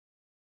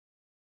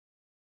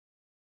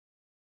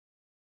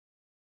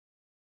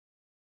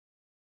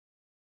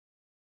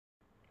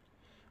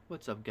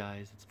What's up,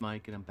 guys? It's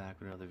Mike and I'm back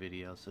with another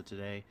video. So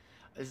today,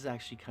 this is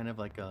actually kind of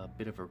like a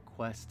bit of a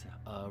request.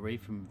 Ray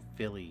from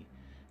Philly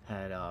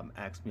had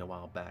asked me a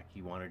while back.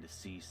 He wanted to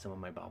see some of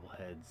my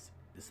bobbleheads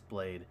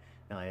displayed.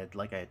 Now,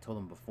 like I had told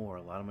him before,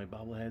 a lot of my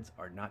bobbleheads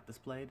are not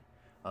displayed.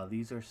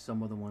 These are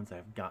some of the ones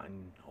I've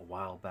gotten a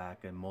while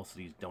back, and most of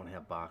these don't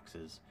have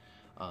boxes.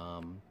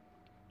 And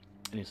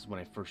this is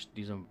when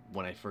these are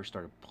when I first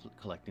started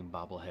collecting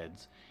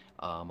bobbleheads.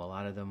 A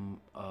lot of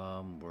them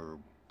were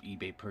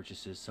eBay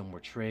purchases, some were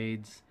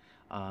trades.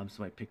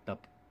 Some I picked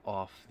up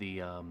off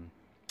the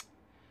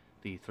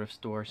thrift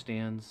store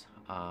stands.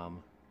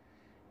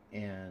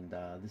 And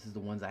this is the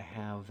ones I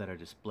have that are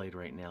displayed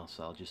right now,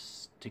 so I'll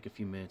just take a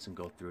few minutes and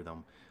go through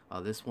them.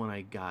 This one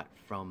I got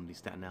from the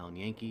Staten Island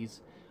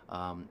Yankees.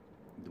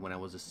 When I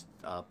was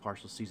a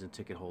partial season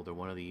ticket holder,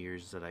 one of the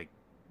years that I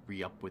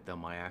re-upped with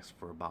them, I asked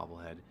for a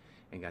bobblehead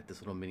and got this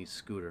little mini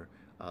scooter.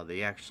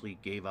 They actually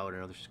gave out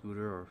another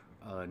scooter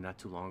not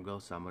too long ago,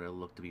 so I'm going to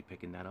look to be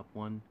picking that up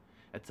one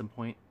at some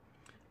point.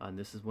 And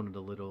this is one of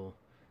the little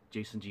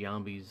Jason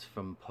Giambis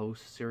from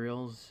Post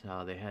cereals.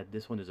 They had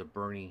this one is a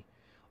Bernie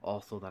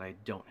also that I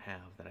don't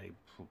have, that I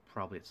will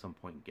probably at some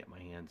point get my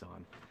hands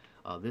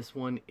on. This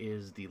one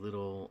is the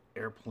little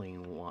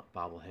airplane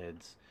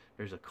bobbleheads.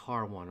 There's a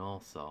car one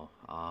also.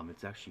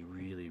 It's actually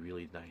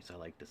really nice. I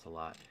like this a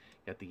lot.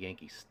 Got the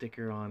Yankee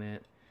sticker on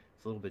it.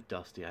 It's a little bit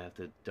dusty. I have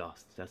to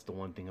dust. That's the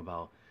one thing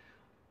about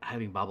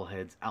having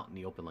bobbleheads out in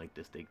the open like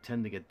this. They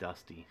tend to get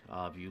dusty.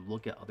 If you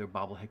look at other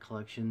bobblehead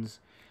collections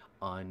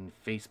on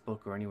Facebook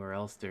or anywhere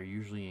else, they're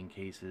usually in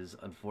cases.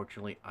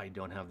 Unfortunately, I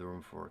don't have the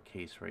room for a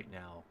case right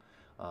now.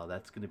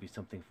 That's going to be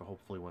something for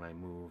hopefully when I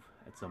move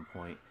at some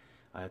point.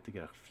 I have to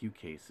get a few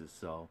cases,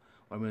 so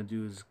what I'm going to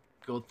do is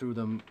go through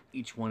them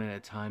each one at a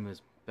time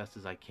as best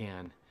as I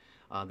can.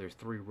 There's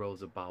 3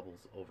 rows of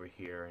bobbles over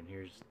here, and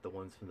here's the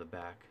ones from the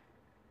back.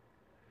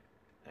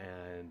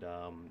 And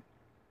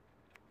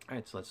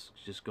alright, so let's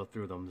just go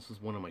through them. This is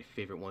one of my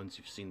favorite ones.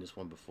 You've seen this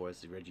one before.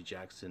 It's the Reggie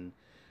Jackson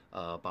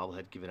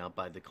bobblehead given out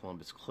by the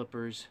Columbus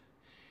Clippers.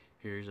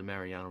 Here's a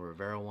Mariano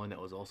Rivera one that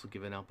was also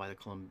given out by the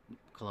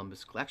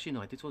Columbus. Actually, no,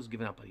 I think this one was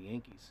given out by the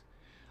Yankees.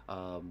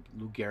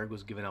 Lou Gehrig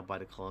was given out by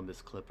the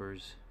Columbus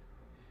Clippers.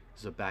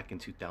 This is back in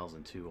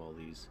 2002. All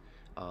these.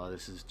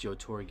 This is Joe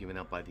Torre given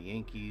out by the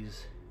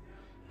Yankees.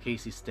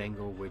 Casey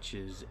Stengel, which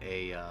is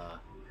a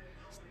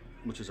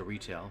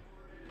retail.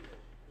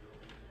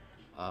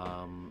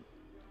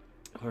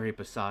 Jorge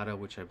Posada,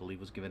 which I believe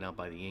was given out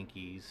by the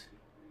Yankees.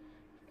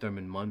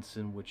 Thurman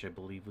Munson, which I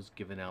believe was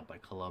given out by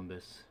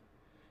Columbus.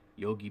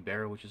 Yogi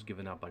Berra, which was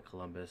given out by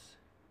Columbus.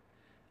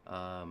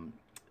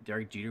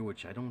 Derek Jeter,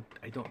 which I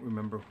don't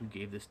remember who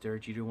gave this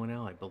Derek Jeter one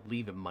out. I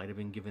believe it might have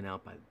been given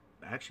out by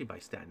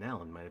Staten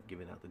Island. Might have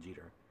given out the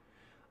Jeter.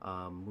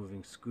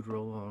 Moving scooter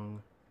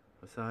along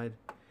the side.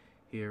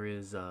 Here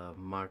is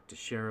Mark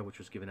Teixeira, which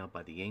was given out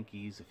by the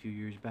Yankees a few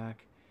years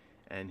back.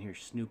 And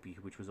here's Snoopy,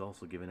 which was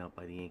also given out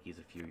by the Yankees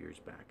a few years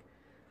back.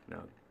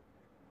 Now,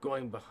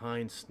 going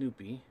behind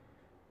Snoopy,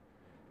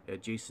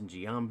 Jason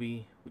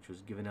Giambi, which was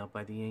given out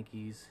by the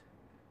Yankees.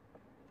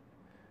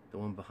 The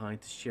one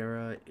behind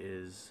Teixeira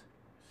is,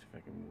 see if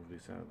I can move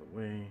this out of the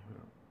way,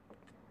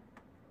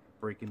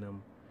 breaking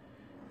them,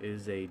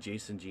 is a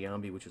Jason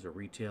Giambi, which is a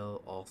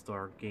retail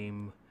All-Star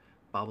Game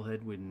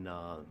bobblehead when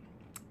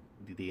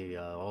the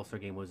All-Star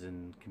Game was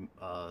in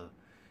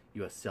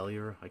U.S.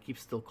 Cellular. I keep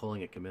still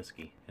calling it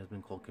Comiskey. It has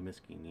been called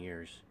Comiskey in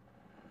years.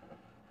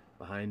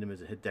 Behind him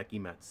is a Hideki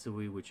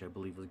Matsui, which I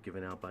believe was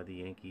given out by the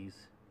Yankees.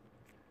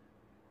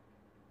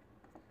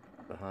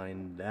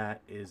 Behind that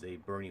is a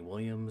Bernie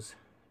Williams.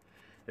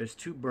 There's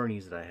 2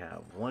 Bernies that I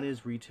have. One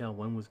is retail,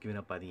 one was given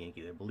out by the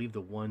Yankees. I believe the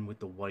one with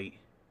the white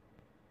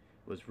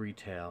was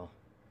retail,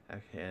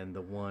 and the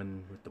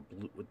one with the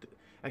blue,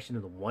 actually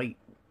no, the white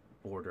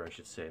border, I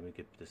should say. Let me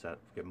get this out,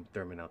 get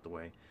Thurman out the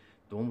way.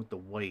 The one with the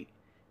white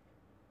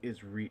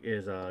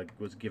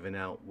was given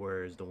out,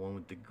 whereas the one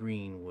with the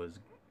green was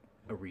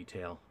a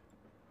retail.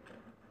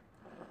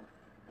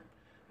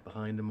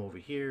 Behind him over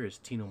here is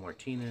Tino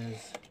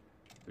Martinez,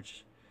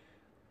 which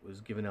was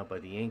given out by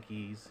the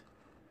Yankees.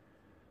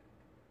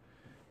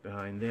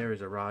 Behind there is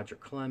a Roger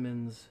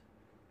Clemens.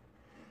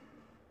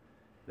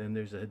 Then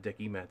there's a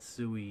Hideki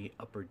Matsui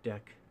Upper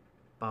Deck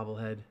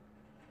bobblehead,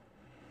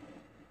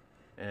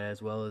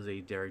 as well as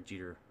a Derek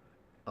Jeter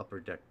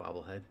Upper Deck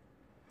bobblehead.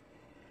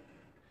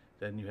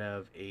 Then you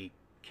have a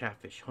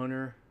Catfish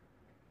Hunter.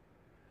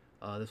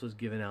 This was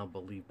given out, I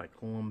believe, by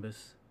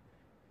Columbus.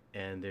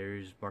 And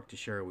there's Mark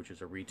Teixeira, which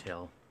is a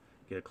retail.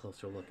 Get a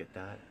closer look at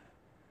that.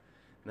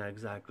 Not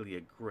exactly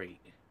a great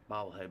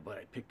bobblehead, but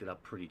I picked it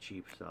up pretty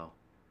cheap, so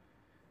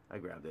I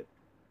grabbed it.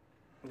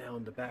 Now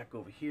in the back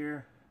over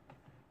here,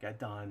 got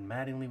Don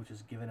Mattingly, which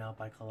is given out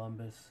by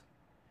Columbus.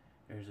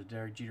 There's a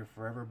Derek Jeter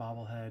Forever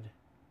bobblehead.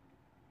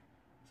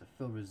 There's a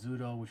Phil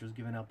Rizzuto, which was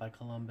given out by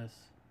Columbus.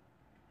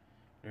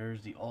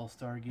 There's the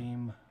All-Star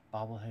Game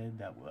bobblehead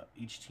that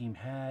each team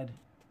had.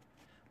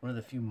 One of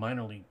the few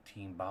minor league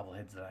team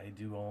bobbleheads that I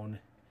do own.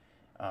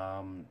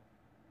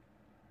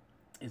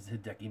 is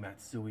Hideki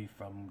Matsui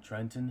from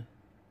Trenton.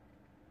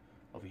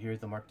 Over here is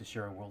the Mark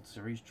Teixeira World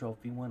Series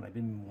trophy one. I've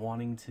been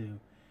wanting to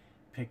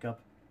pick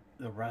up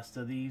the rest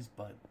of these,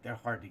 but they're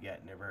hard to get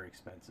and they're very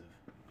expensive.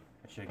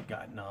 I should have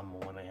gotten them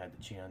when I had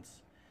the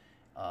chance.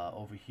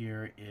 Over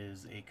here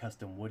is a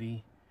custom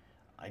Woody.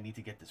 I need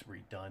to get this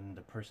redone.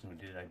 The person who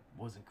did it, I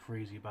wasn't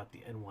crazy about the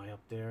NY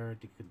up there. I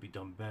think it could be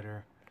done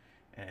better.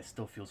 And it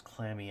still feels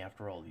clammy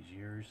after all these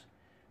years.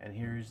 And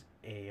here's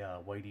a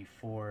Whitey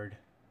Ford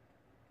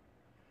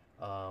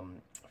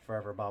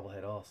Forever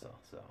Bobblehead also.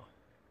 So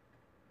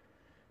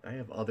I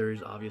have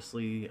others,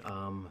 obviously.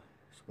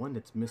 There's one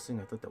that's missing.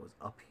 I thought that was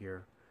up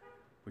here,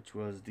 which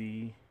was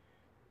the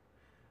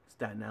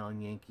Staten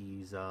Island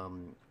Yankees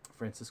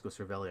Francisco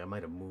Cervelli. I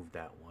might have moved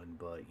that one,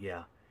 but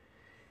yeah.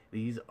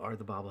 These are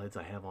the bobbleheads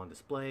I have on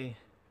display.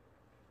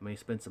 I may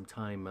spend some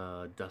time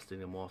dusting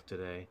them off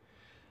today.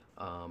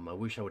 I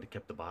wish I would have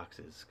kept the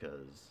boxes,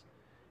 because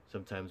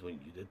sometimes when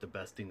you did, the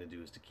best thing to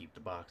do is to keep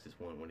the boxes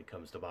when it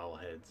comes to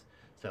bobbleheads.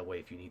 So that way,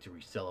 if you need to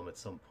resell them at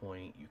some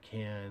point, you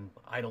can.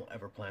 I don't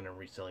ever plan on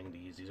reselling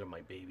these. These are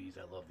my babies.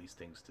 I love these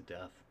things to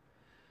death.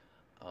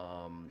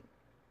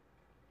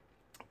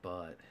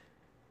 But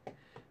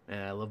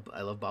man, I love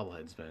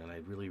bobbleheads, man. I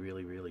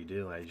really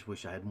do. I just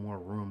wish I had more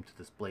room to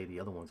display the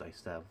other ones. I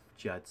used to have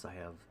Jets. I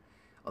have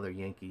other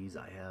Yankees.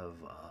 I have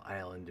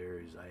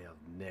Islanders. I have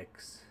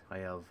Knicks. I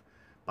have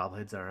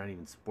bobbleheads that aren't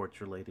even sports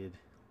related,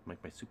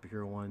 like my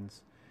superhero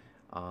ones.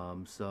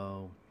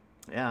 So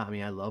yeah, I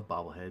mean, I love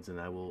bobbleheads, and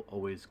I will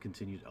always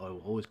continue. I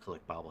will always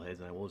collect bobbleheads,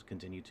 and I will always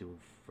continue to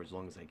for as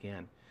long as I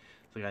can.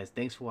 So guys,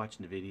 thanks for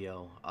watching the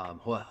video.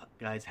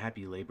 Guys,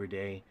 happy Labor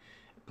Day.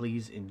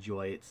 Please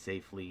enjoy it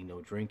safely. No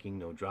drinking,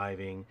 no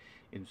driving.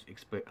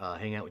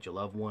 Hang out with your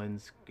loved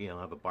ones. You know,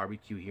 have a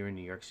barbecue here in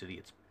New York City.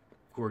 It's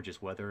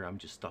gorgeous weather. I'm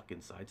just stuck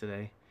inside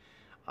today.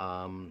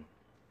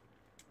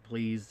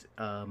 Please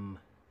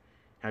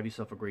have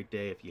yourself a great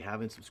day. If you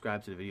haven't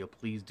subscribed to the video,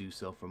 please do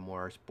so for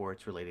more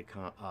sports-related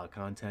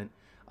content.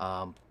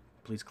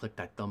 Please click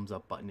that thumbs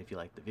up button if you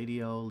like the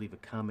video. Leave a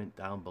comment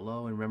down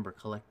below. And remember,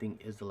 collecting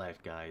is the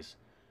life, guys.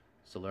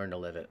 So learn to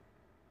live it.